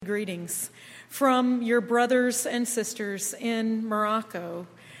greetings from your brothers and sisters in Morocco,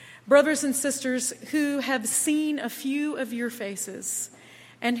 brothers and sisters who have seen a few of your faces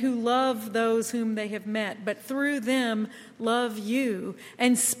and who love those whom they have met, but through them love you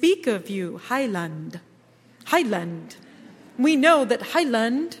and speak of you, Highland. Highland. We know that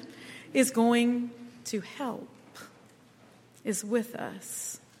Highland is going to help, is with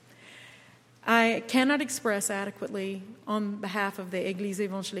us. I cannot express adequately on behalf of the Église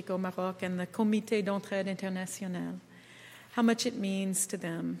évangélique au Maroc and the Comité d'Entraide Internationale how much it means to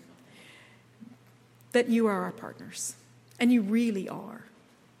them that you are our partners. And you really are.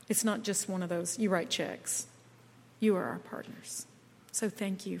 It's not just one of those, you write checks. You are our partners. So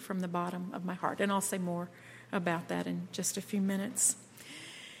thank you from the bottom of my heart. And I'll say more about that in just a few minutes.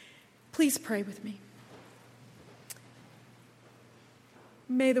 Please pray with me.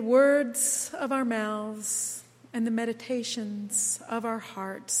 May the words of our mouths and the meditations of our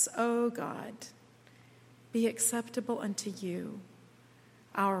hearts, O God, be acceptable unto you,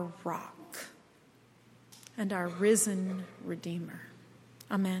 our rock and our risen Redeemer.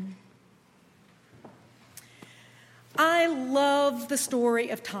 Amen. I love the story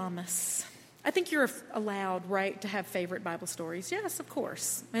of Thomas. I think you're allowed, right, to have favorite Bible stories. Yes, of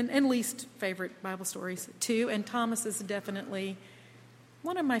course. And least favorite Bible stories, too. And Thomas is definitely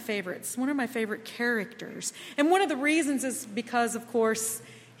one of my favorites, one of my favorite characters. And one of the reasons is because, of course,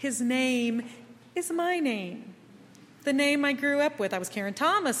 his name is my name. The name I grew up with. I was Karen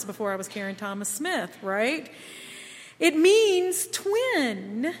Thomas before I was Karen Thomas Smith, right? It means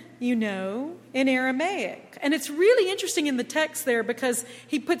twin, you know, in Aramaic. And it's really interesting in the text there because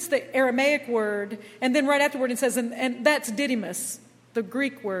he puts the Aramaic word and then right afterward it says, and that's Didymus, the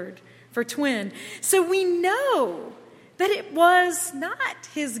Greek word for twin. So we know that it was not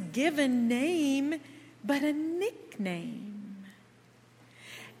his given name, but a nickname.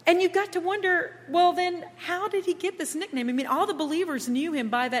 And you've got to wonder, well, then, how did he get this nickname? I mean, all the believers knew him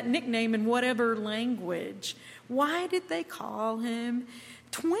by that nickname in whatever language. Why did they call him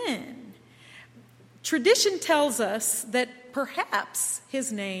twin? Tradition tells us that perhaps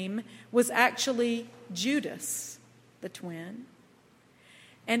his name was actually Judas, the twin.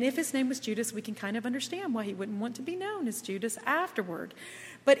 And if his name was Judas, we can kind of understand why he wouldn't want to be known as Judas afterward.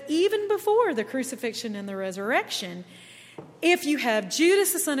 But even before the crucifixion and the resurrection, if you have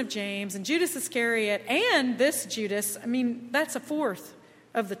Judas, the son of James, and Judas Iscariot, and this Judas, I mean, that's a fourth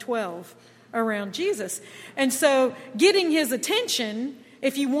of the 12 around Jesus. And so getting his attention,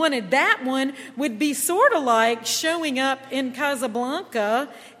 if you wanted that one, would be sort of like showing up in Casablanca,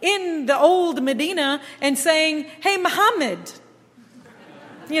 in the old Medina, and saying, hey, Muhammad.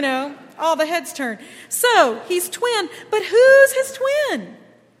 You know, all the heads turn. So he's twin, but who's his twin?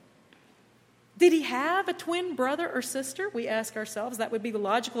 Did he have a twin brother or sister? We ask ourselves. That would be the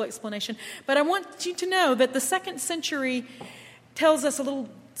logical explanation. But I want you to know that the 2nd century tells us a little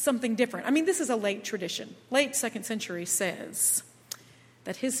something different. I mean, this is a late tradition. Late 2nd century says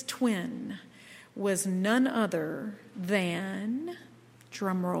that his twin was none other than,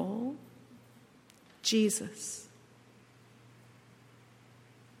 drumroll, Jesus.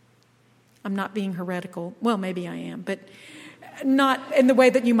 I'm not being heretical. Well, maybe I am, but not in the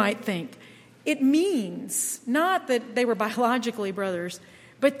way that you might think. It means not that they were biologically brothers,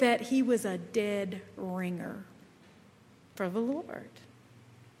 but that he was a dead ringer for the Lord.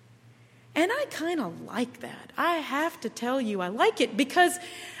 And I kind of like that. I have to tell you, I like it because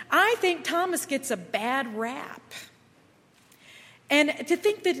I think Thomas gets a bad rap. And to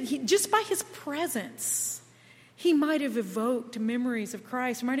think that just by his presence, he might have evoked memories of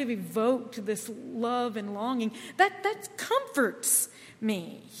Christ, might have evoked this love and longing. That comforts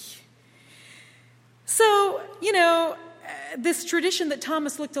me. So, you know, this tradition that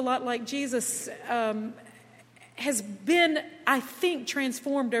Thomas looked a lot like Jesus has been, I think,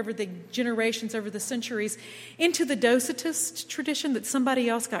 transformed over the generations, over the centuries, into the Docetist tradition that somebody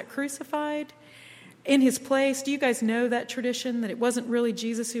else got crucified in his place. Do you guys know that tradition, that it wasn't really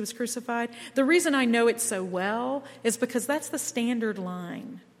Jesus who was crucified? The reason I know it so well is because that's the standard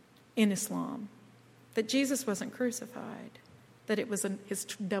line in Islam, that Jesus wasn't crucified, that it was his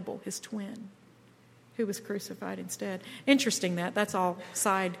double, his twin, who was crucified instead. Interesting that. That's all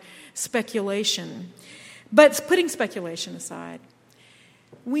side speculation. But putting speculation aside,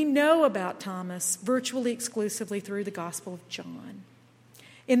 we know about Thomas virtually exclusively through the Gospel of John.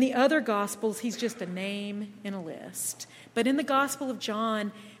 In the other Gospels, he's just a name in a list. But in the Gospel of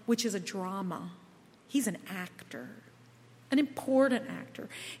John, which is a drama, he's an actor. an important actor.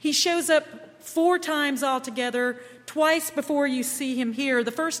 He shows up 4 times altogether, twice before you see him here.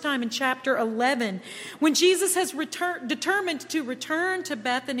 The first time in chapter 11, when Jesus has determined to return to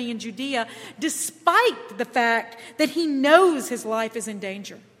Bethany in Judea, despite the fact that he knows his life is in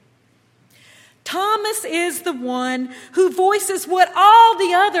danger. Thomas is the one who voices what all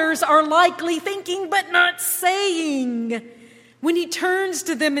the others are likely thinking but not saying when he turns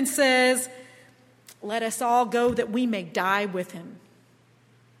to them and says, "Let us all go that we may die with him."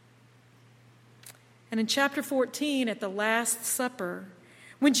 And in chapter 14, at the Last Supper,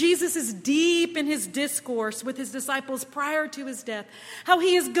 when Jesus is deep in his discourse with his disciples prior to his death, how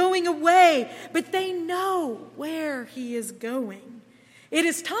he is going away, but they know where he is going. It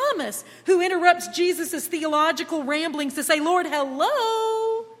is Thomas who interrupts Jesus' theological ramblings to say, "Lord,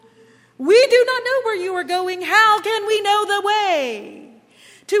 hello, we do not know where you are going. How can we know the way?"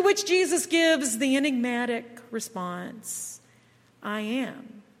 To which Jesus gives the enigmatic response, "I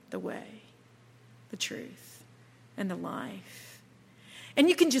am the way, the truth, and the life." And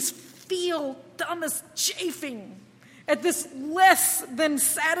you can just feel Thomas chafing at this less than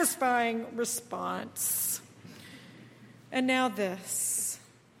satisfying response. And now this,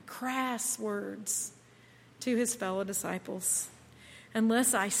 crass words to his fellow disciples.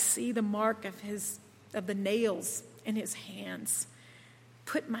 "Unless I see the mark of the nails in his hands,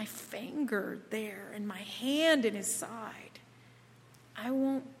 put my finger there and my hand in his side, I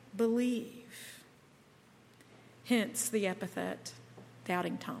won't believe." Hence the epithet,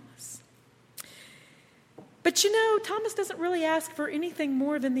 Doubting Thomas. But Thomas doesn't really ask for anything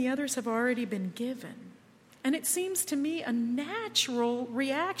more than the others have already been given. And it seems to me a natural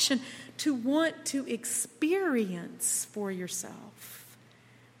reaction to want to experience for yourself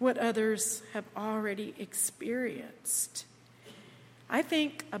what others have already experienced. I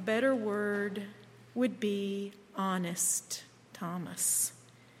think a better word would be honest Thomas.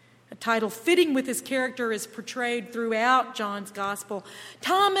 A title fitting with his character is portrayed throughout John's gospel.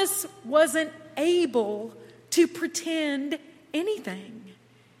 Thomas wasn't able to pretend anything.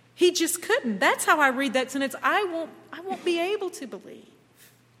 He just couldn't. That's how I read that sentence. I won't be able to believe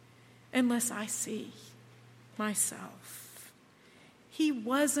unless I see myself. He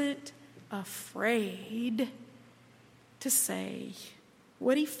wasn't afraid to say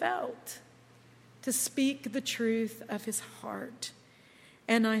what he felt, to speak the truth of his heart.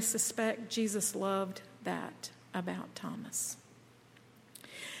 And I suspect Jesus loved that about Thomas.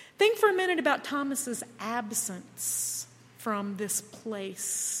 Think for a minute about Thomas's absence from this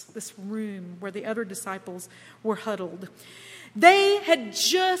place, this room where the other disciples were huddled. They had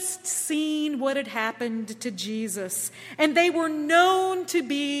just seen what had happened to Jesus, and they were known to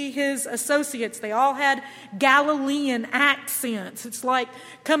be his associates. They all had Galilean accents. It's like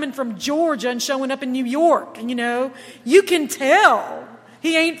coming from Georgia and showing up in New York, You can tell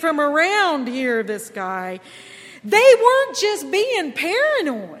he ain't from around here, this guy. They weren't just being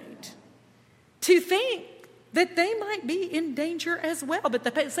paranoid to think that they might be in danger as well, but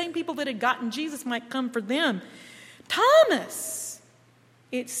the same people that had gotten Jesus might come for them. Thomas,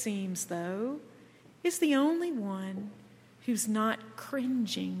 it seems, though, is the only one who's not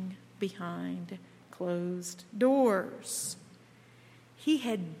cringing behind closed doors. He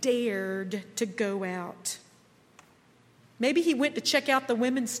had dared to go out. Maybe he went to check out the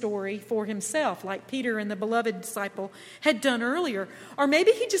women's story for himself, like Peter and the beloved disciple had done earlier. Or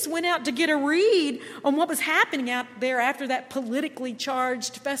maybe he just went out to get a read on what was happening out there after that politically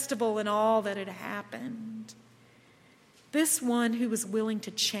charged festival and all that had happened. This one who was willing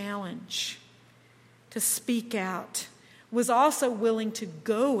to challenge, to speak out, was also willing to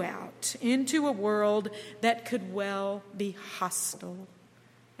go out into a world that could well be hostile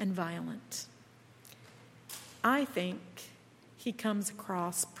and violent. I think he comes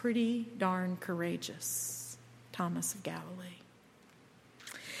across pretty darn courageous, Thomas of Galilee.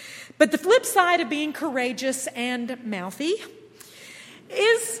 But the flip side of being courageous and mouthy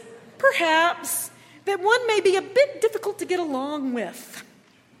is perhaps that one may be a bit difficult to get along with.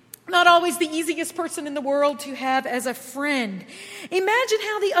 Not always the easiest person in the world to have as a friend. Imagine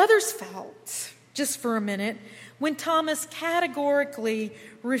how the others felt, just for a minute, when Thomas categorically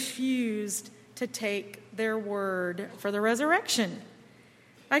refused to take their word for the resurrection.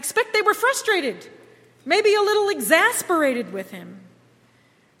 I expect they were frustrated, maybe a little exasperated with him.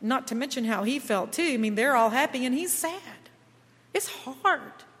 Not to mention how he felt too. They're all happy and he's sad. It's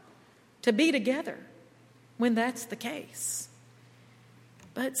hard to be together when that's the case.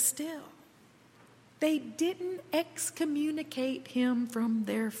 But still, they didn't excommunicate him from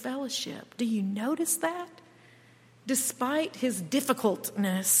their fellowship. Do you notice that? Despite his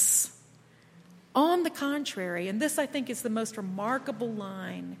difficultness. On the contrary, and this I think is the most remarkable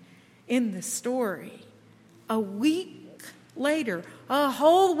line in the story, a week later, a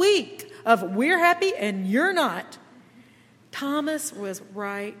whole week of we're happy and you're not, Thomas was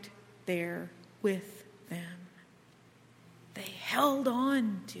right there with them. They held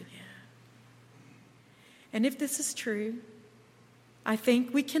on to him. And if this is true, I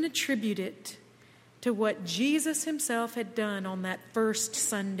think we can attribute it to what Jesus himself had done on that first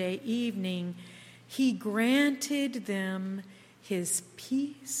Sunday evening. He granted them his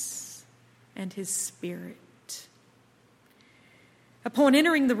peace and his Spirit. Upon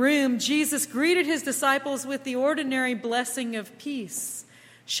entering the room, Jesus greeted his disciples with the ordinary blessing of peace.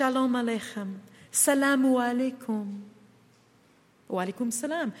 Shalom aleichem, salamu alaikum, wa alaikum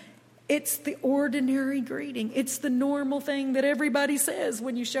salam. It's the ordinary greeting. It's the normal thing that everybody says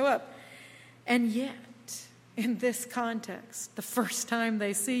when you show up. And yet, in this context, the first time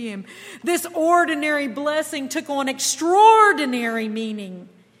they see him, this ordinary blessing took on extraordinary meaning.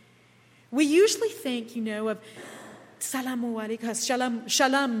 We usually think, of salamu alaikum,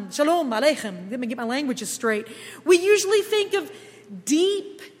 shalom aleichem. Let me get my languages straight. We usually think of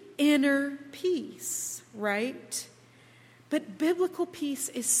deep inner peace, right? But biblical peace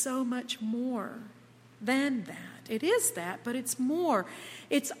is so much more than that. It is that, but it's more.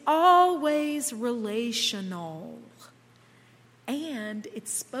 It's always relational. And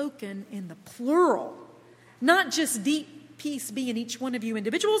it's spoken in the plural. Not just deep peace be in each one of you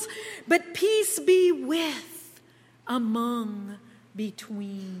individuals, but peace be with, among,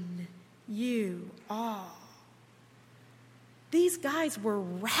 between you all. These guys were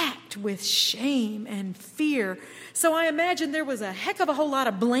racked with shame and fear. So I imagine there was a heck of a whole lot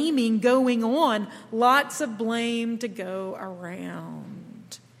of blaming going on. Lots of blame to go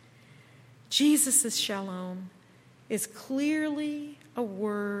around. Jesus' shalom is clearly a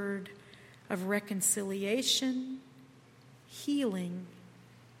word of reconciliation, healing,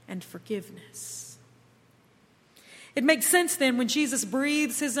 and forgiveness. It makes sense then when Jesus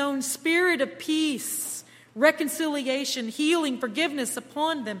breathes his own spirit of peace, reconciliation, healing, forgiveness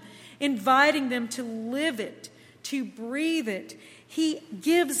upon them, inviting them to live it, to breathe it. He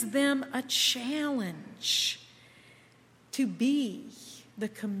gives them a challenge to be the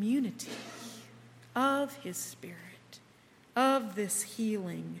community of his Spirit, of this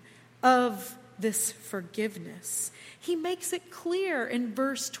healing, of this forgiveness. He makes it clear in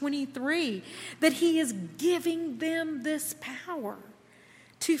verse 23 that he is giving them this power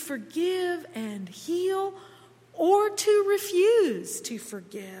to forgive and heal, or to refuse to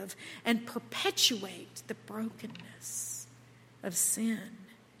forgive and perpetuate the brokenness of sin.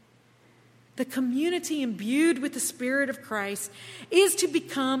 The community imbued with the Spirit of Christ is to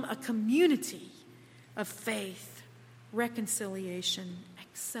become a community of faith, reconciliation,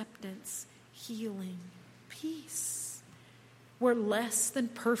 acceptance, healing, peace. We're less than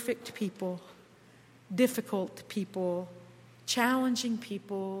perfect people, difficult people, challenging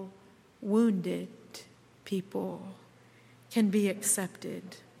people, wounded people can be accepted,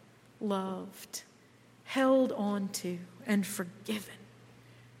 loved, held on to, and forgiven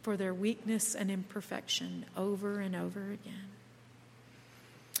for their weakness and imperfection over and over again.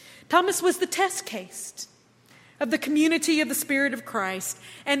 Thomas was the test case of the community of the Spirit of Christ,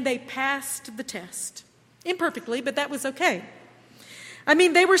 and they passed the test. Imperfectly, but that was okay.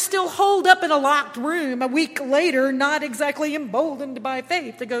 They were still holed up in a locked room a week later, not exactly emboldened by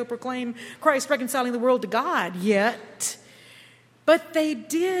faith to go proclaim Christ reconciling the world to God yet. But they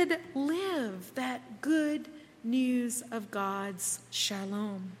did live that good news of God's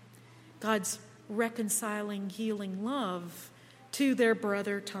shalom, God's reconciling, healing love to their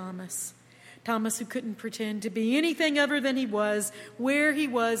brother Thomas. Thomas, who couldn't pretend to be anything other than he was, where he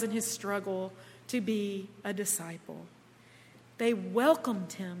was in his struggle to be a disciple. They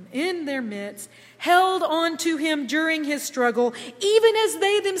welcomed him in their midst, held on to him during his struggle, even as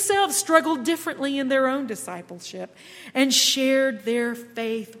they themselves struggled differently in their own discipleship, and shared their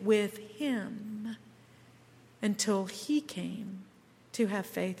faith with him until he came to have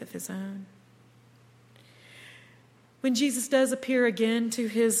faith of his own. When Jesus does appear again to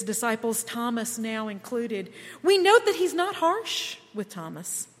his disciples, Thomas now included, we note that he's not harsh with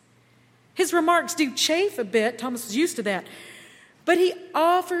Thomas. His remarks do chafe a bit. Thomas was used to that. But he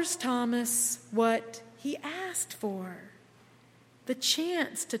offers Thomas what he asked for, the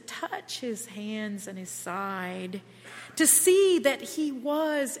chance to touch his hands and his side, to see that he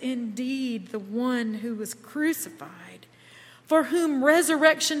was indeed the one who was crucified, for whom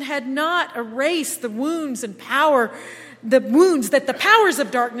resurrection had not erased the wounds and power, the wounds that the powers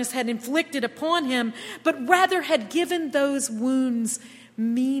of darkness had inflicted upon him, but rather had given those wounds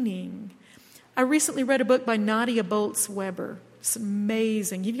meaning. I recently read a book by Nadia Bolz-Weber. It's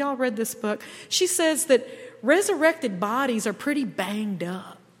amazing. Have y'all read this book? She says that resurrected bodies are pretty banged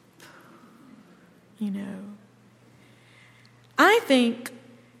up. I think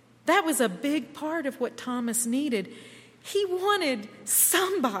that was a big part of what Thomas needed. He wanted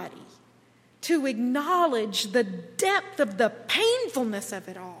somebody to acknowledge the depth of the painfulness of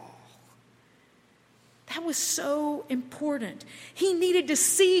it all. That was so important. He needed to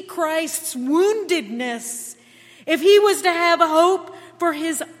see Christ's woundedness if he was to have hope for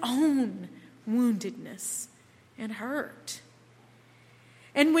his own woundedness and hurt.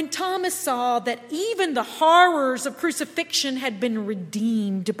 And when Thomas saw that even the horrors of crucifixion had been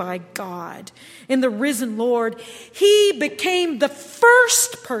redeemed by God in the risen Lord, he became the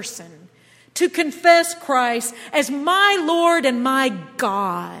first person to confess Christ as my Lord and my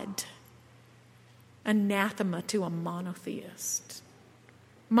God. Anathema to a monotheist.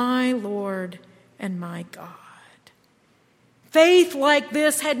 My Lord and my God. Faith like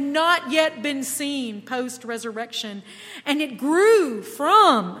this had not yet been seen post-resurrection, and it grew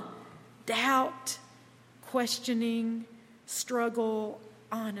from doubt, questioning, struggle,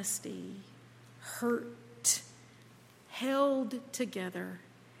 honesty, hurt, held together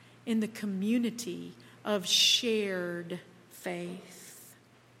in the community of shared faith.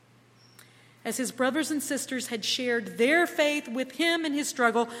 As his brothers and sisters had shared their faith with him in his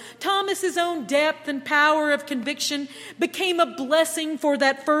struggle, Thomas's own depth and power of conviction became a blessing for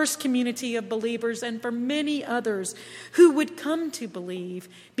that first community of believers and for many others who would come to believe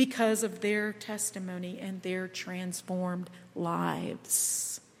because of their testimony and their transformed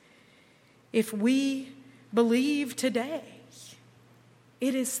lives. If we believe today,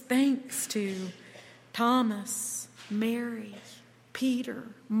 it is thanks to Thomas, Mary, Peter,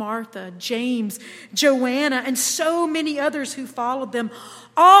 Martha, James, Joanna, and so many others who followed them,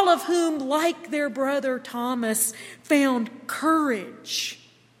 all of whom, like their brother Thomas, found courage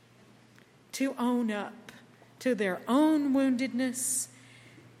to own up to their own woundedness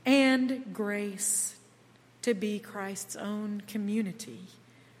and grace to be Christ's own community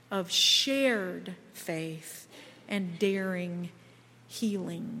of shared faith and daring,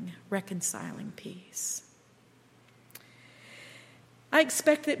 healing, reconciling peace. I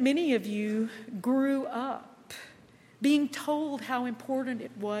expect that many of you grew up being told how important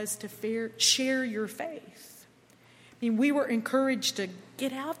it was to share your faith. I mean, we were encouraged to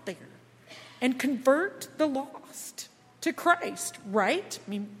get out there and convert the lost to Christ, right? I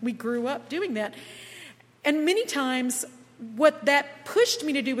mean, we grew up doing that. And many times, what that pushed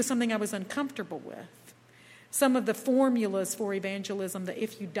me to do was something I was uncomfortable with. Some of the formulas for evangelism, the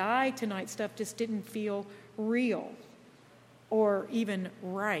if you die tonight stuff, just didn't feel real or even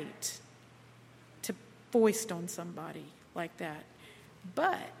right to foist on somebody like that.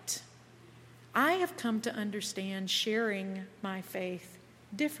 But I have come to understand sharing my faith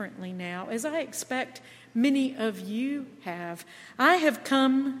differently now, as I expect many of you have. I have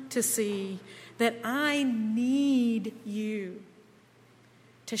come to see that I need you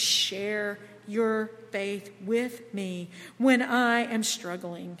to share your faith with me when I am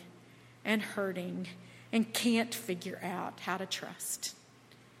struggling and hurting and can't figure out how to trust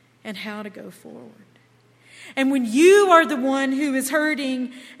and how to go forward. And when you are the one who is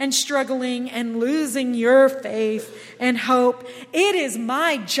hurting and struggling and losing your faith and hope, it is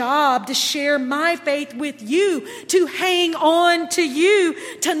my job to share my faith with you, to hang on to you,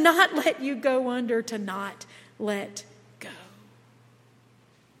 to not let you go under, to not let go.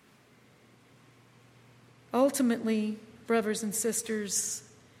 Ultimately, brothers and sisters,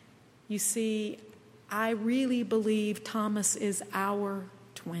 you see, I really believe Thomas is our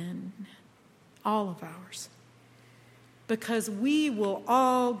twin, all of ours, because we will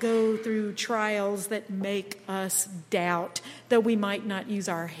all go through trials that make us doubt, though we might not use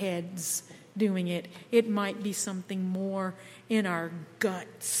our heads doing it. It might be something more in our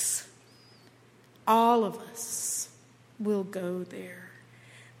guts. All of us will go there.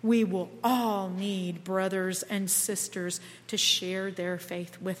 We will all need brothers and sisters to share their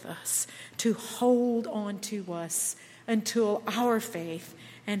faith with us, to hold on to us until our faith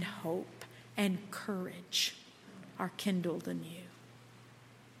and hope and courage are kindled anew.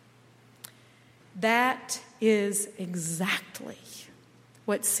 That is exactly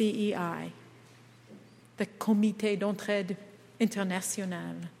what CEI, the Comité d'Entraide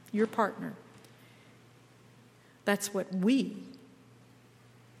International, your partner, that's what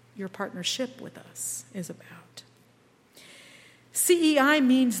your partnership with us is about. CEI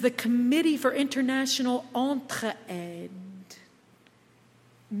means the Committee for International Entraide,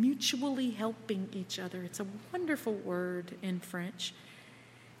 mutually helping each other. It's a wonderful word in French.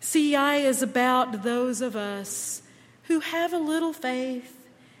 CEI is about those of us who have a little faith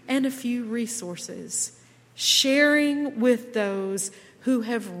and a few resources, sharing with those who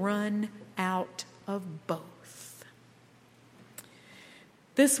have run out of both.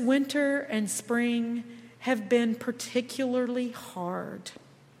 This winter and spring have been particularly hard.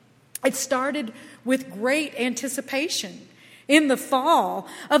 It started with great anticipation in the fall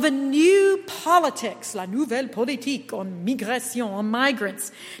of a new politics, la nouvelle politique on migration, on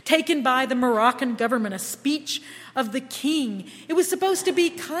migrants, taken by the Moroccan government, a speech of the king. It was supposed to be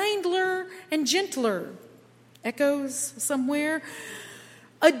kinder and gentler. Echoes somewhere.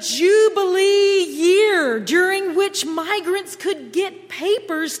 A jubilee year during which migrants could get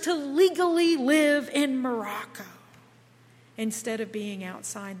papers to legally live in Morocco instead of being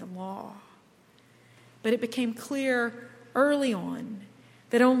outside the law. But it became clear early on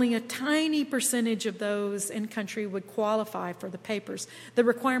that only a tiny percentage of those in country would qualify for the papers. The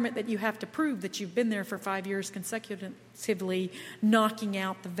requirement that you have to prove that you've been there for 5 years consecutively, knocking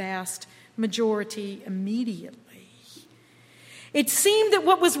out the vast majority immediately. It seemed that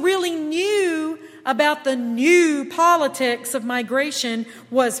what was really new about the new politics of migration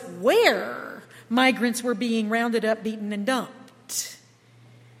was where migrants were being rounded up, beaten, and dumped.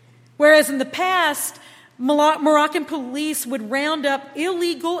 Whereas in the past, Moroccan police would round up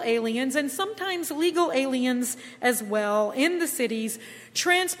illegal aliens and sometimes legal aliens as well in the cities,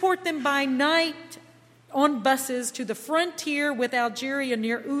 transport them by night on buses to the frontier with Algeria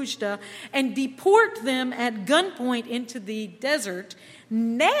near Oujda, and deport them at gunpoint into the desert.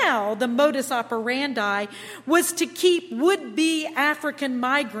 Now the modus operandi was to keep would-be African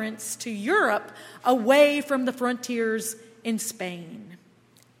migrants to Europe away from the frontiers in Spain,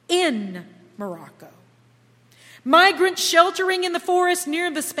 in Morocco. Migrants sheltering in the forest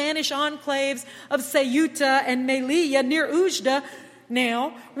near the Spanish enclaves of Ceuta and Melilla near Oujda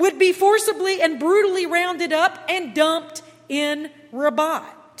now would be forcibly and brutally rounded up and dumped in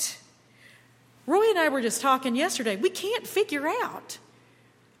Rabat. Roy and I were just talking yesterday. We can't figure out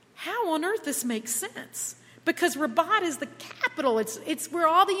how on earth this makes sense, because Rabat is the capital. It's where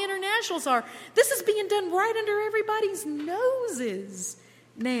all the internationals are. This is being done right under everybody's noses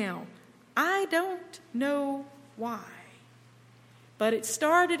now. I don't know why. But it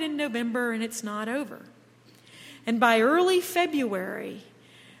started in November and it's not over. And by early February,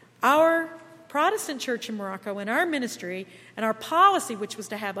 our Protestant church in Morocco and our ministry and our policy, which was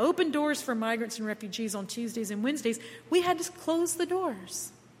to have open doors for migrants and refugees on Tuesdays and Wednesdays, we had to close the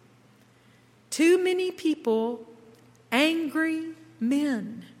doors. Too many people, angry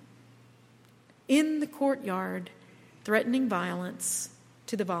men, in the courtyard threatening violence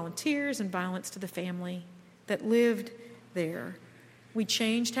to the volunteers and violence to the family that lived there. We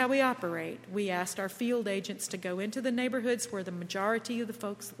changed how we operate. We asked our field agents to go into the neighborhoods where the majority of the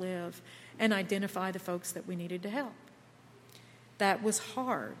folks live and identify the folks that we needed to help. That was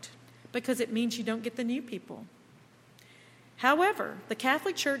hard because it means you don't get the new people. However, the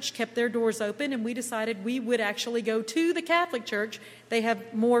Catholic Church kept their doors open, and we decided we would actually go to the Catholic Church. They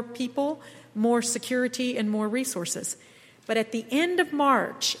have more people, more security, and more resources. But at the end of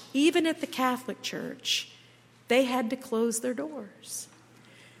March, even at the Catholic Church, they had to close their doors.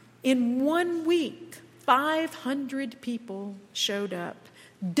 In 1 week, 500 people showed up,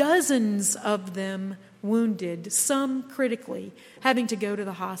 dozens of them wounded, some critically, having to go to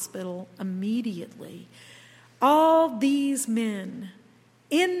the hospital immediately. All these men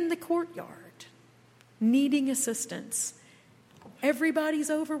in the courtyard needing assistance. Everybody's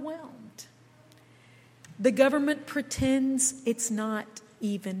overwhelmed. The government pretends it's not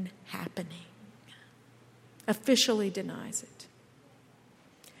even happening. Officially denies it.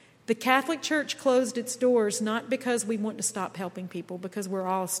 The Catholic Church closed its doors not because we want to stop helping people, because we're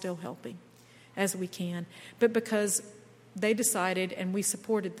all still helping as we can, but because they decided, and we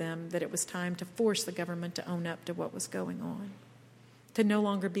supported them, that it was time to force the government to own up to what was going on, to no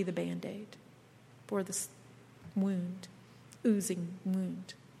longer be the Band-Aid for this wound, oozing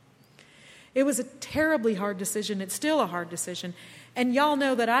wound. It was a terribly hard decision. It's still a hard decision. And y'all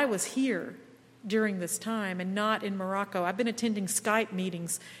know that I was here during this time and not in Morocco. I've been attending Skype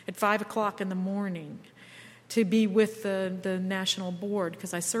meetings at 5 o'clock in the morning to be with the national board,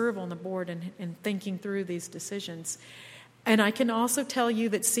 because I serve on the board and thinking through these decisions. And I can also tell you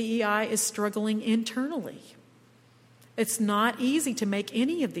that CEI is struggling internally. It's not easy to make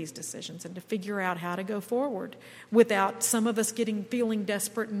any of these decisions and to figure out how to go forward without some of us feeling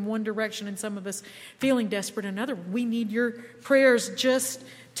desperate in one direction and some of us feeling desperate in another. We need your prayers just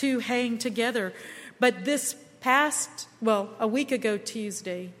to hang together. But this past, a week ago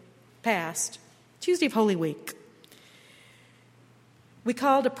Tuesday of Holy Week, We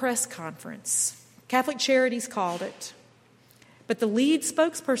called a press conference. Catholic Charities called it. But the lead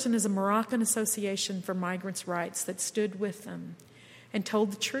spokesperson is a Moroccan Association for Migrants' Rights that stood with them and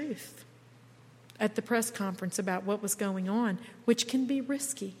told the truth at the press conference about what was going on, which can be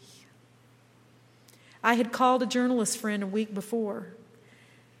risky. I had called a journalist friend a week before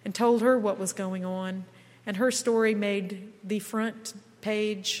and told her what was going on, and her story made the front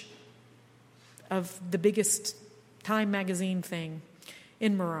page of the biggest Time magazine thing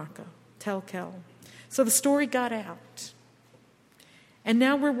in Morocco, Tel Quel. So the story got out. And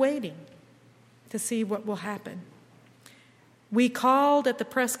now we're waiting to see what will happen. We called at the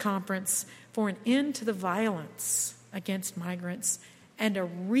press conference for an end to the violence against migrants and a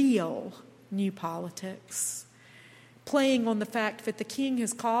real new politics. Playing on the fact that the king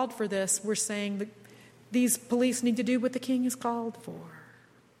has called for this, we're saying that these police need to do what the king has called for,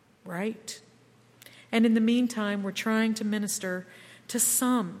 right? And in the meantime, we're trying to minister to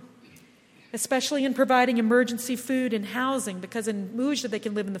some, especially in providing emergency food and housing, because in Mujda they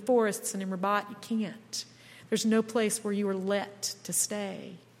can live in the forests and in Rabat you can't. There's no place where you are let to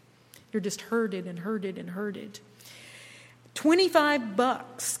stay. You're just herded and herded and herded.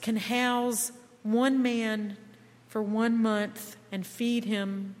 $25 can house one man for 1 month and feed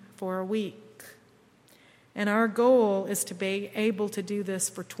him for a week. And our goal is to be able to do this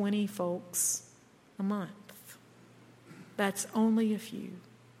for 20 folks a month. That's only a few,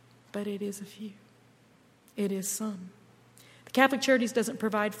 but it is a few. It is some. The Catholic Charities doesn't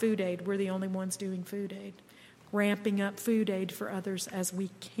provide food aid. We're the only ones doing food aid, ramping up food aid for others as we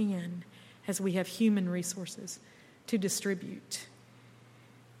can, as we have human resources to distribute.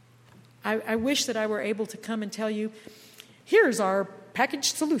 I wish that I were able to come and tell you, here's our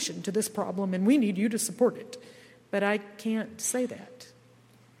packaged solution to this problem, and we need you to support it. But I can't say that.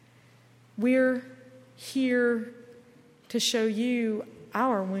 We're here to show you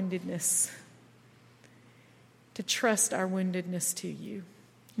our woundedness, to trust our woundedness to you,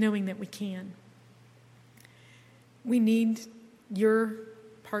 knowing that we can. We need your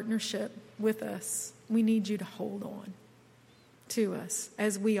partnership with us. We need you to hold on to us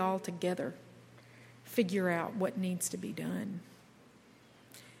as we all together figure out what needs to be done.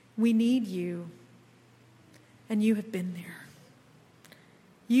 We need you, and you have been there.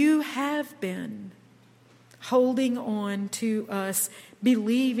 You have been holding on to us,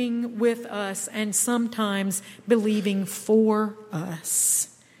 believing with us, and sometimes believing for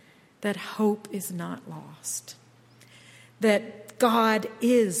us that hope is not lost, that God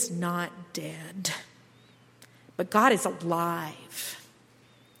is not dead, but God is alive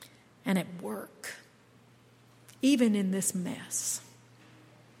and at work, even in this mess.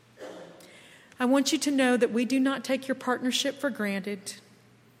 I want you to know that we do not take your partnership for granted.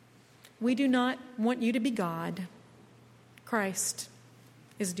 We do not want you to be God. Christ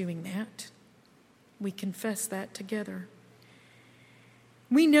is doing that. We confess that together.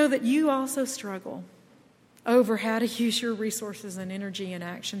 We know that you also struggle over how to use your resources and energy and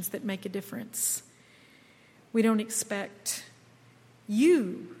actions that make a difference. We don't expect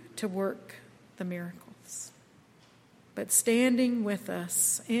you to work the miracles, but standing with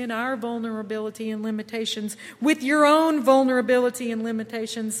us in our vulnerability and limitations, with your own vulnerability and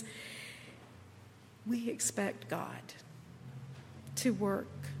limitations, we expect God to work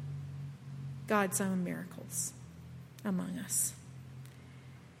God's own miracles among us.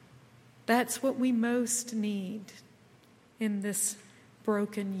 That's what we most need in this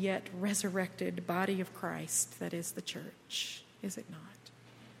broken yet resurrected body of Christ that is the church, is it not?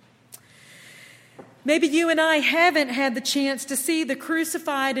 Maybe you and I haven't had the chance to see the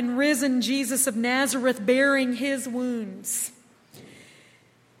crucified and risen Jesus of Nazareth bearing his wounds.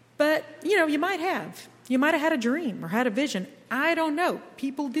 But, you might have. You might have had a dream or had a vision. I don't know.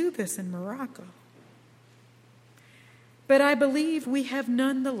 People do this in Morocco. But I believe we have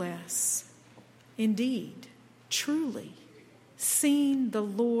nonetheless, indeed, truly, seen the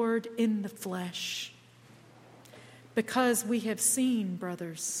Lord in the flesh, because we have seen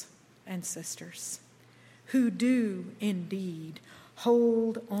brothers and sisters who do indeed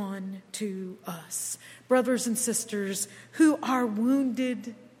hold on to us. Brothers and sisters who are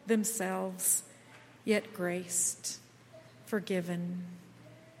wounded themselves, yet graced, forgiven,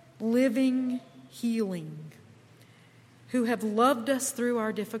 living, healing, who have loved us through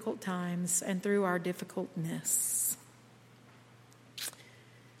our difficult times and through our difficultness.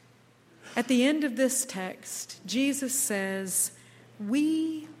 At the end of this text, Jesus says,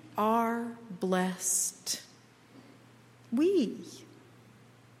 we are blessed. We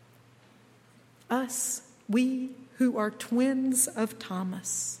who are twins of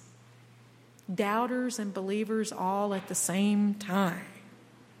Thomas, doubters and believers all at the same time.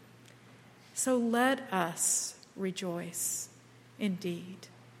 So let us rejoice indeed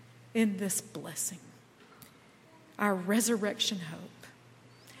in this blessing, our resurrection hope.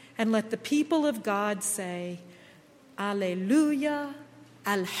 And let the people of God say, Alleluia,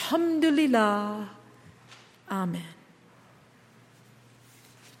 Alhamdulillah, Amen.